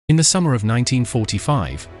In the summer of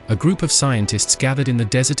 1945, a group of scientists gathered in the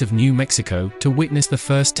desert of New Mexico to witness the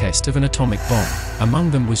first test of an atomic bomb.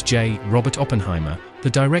 Among them was J. Robert Oppenheimer, the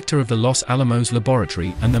director of the Los Alamos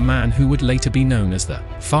Laboratory and the man who would later be known as the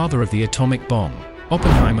father of the atomic bomb.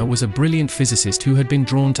 Oppenheimer was a brilliant physicist who had been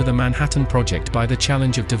drawn to the Manhattan Project by the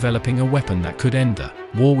challenge of developing a weapon that could end the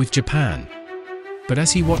war with Japan. But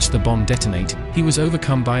as he watched the bomb detonate, he was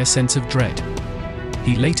overcome by a sense of dread.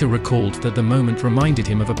 He later recalled that the moment reminded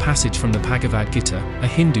him of a passage from the Bhagavad Gita, a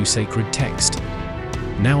Hindu sacred text.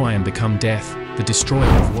 "Now I am become death, the destroyer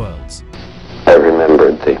of worlds." I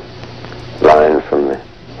remembered the line from the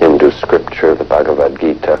Hindu scripture, the Bhagavad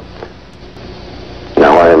Gita.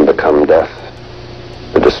 "Now I am become death,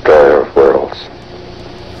 the destroyer of worlds."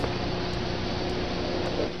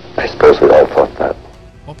 I suppose we all thought that.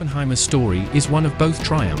 Oppenheimer's story is one of both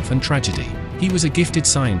triumph and tragedy. He was a gifted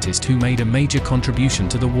scientist who made a major contribution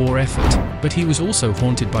to the war effort, but he was also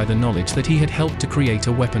haunted by the knowledge that he had helped to create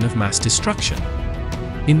a weapon of mass destruction.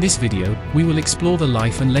 In this video, we will explore the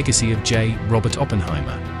life and legacy of J. Robert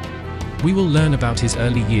Oppenheimer. We will learn about his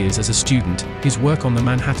early years as a student, his work on the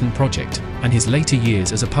Manhattan Project, and his later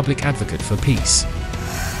years as a public advocate for peace.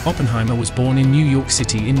 Oppenheimer was born in New York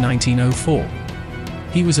City in 1904.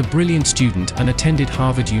 He was a brilliant student and attended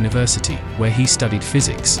Harvard University, where he studied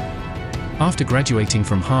physics. After graduating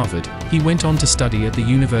from Harvard, he went on to study at the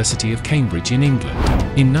University of Cambridge in England.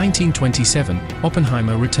 In 1927,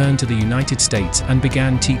 Oppenheimer returned to the United States and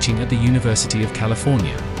began teaching at the University of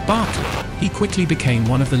California, Berkeley. He quickly became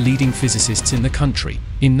one of the leading physicists in the country.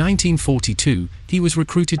 In 1942, he was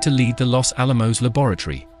recruited to lead the Los Alamos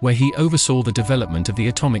Laboratory, where he oversaw the development of the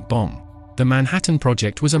atomic bomb. The Manhattan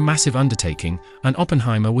Project was a massive undertaking, and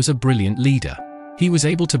Oppenheimer was a brilliant leader. He was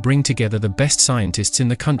able to bring together the best scientists in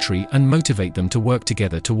the country and motivate them to work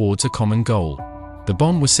together towards a common goal. The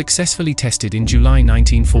bomb was successfully tested in July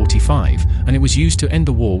 1945, and it was used to end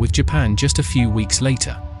the war with Japan just a few weeks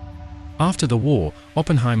later. After the war,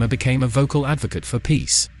 Oppenheimer became a vocal advocate for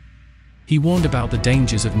peace. He warned about the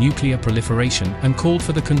dangers of nuclear proliferation and called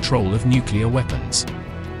for the control of nuclear weapons.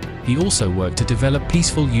 He also worked to develop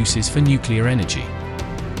peaceful uses for nuclear energy.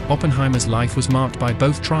 Oppenheimer's life was marked by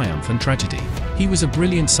both triumph and tragedy. He was a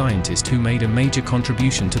brilliant scientist who made a major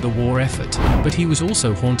contribution to the war effort, but he was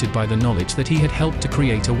also haunted by the knowledge that he had helped to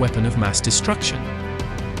create a weapon of mass destruction.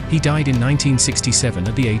 He died in 1967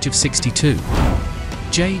 at the age of 62.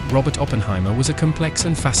 J. Robert Oppenheimer was a complex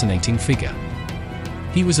and fascinating figure.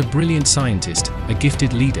 He was a brilliant scientist, a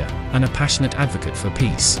gifted leader, and a passionate advocate for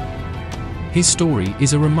peace. His story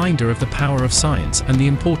is a reminder of the power of science and the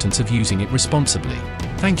importance of using it responsibly.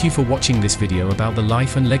 Thank you for watching this video about the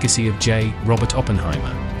life and legacy of J. Robert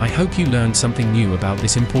Oppenheimer. I hope you learned something new about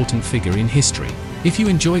this important figure in history. If you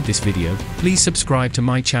enjoyed this video, please subscribe to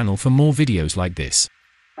my channel for more videos like this.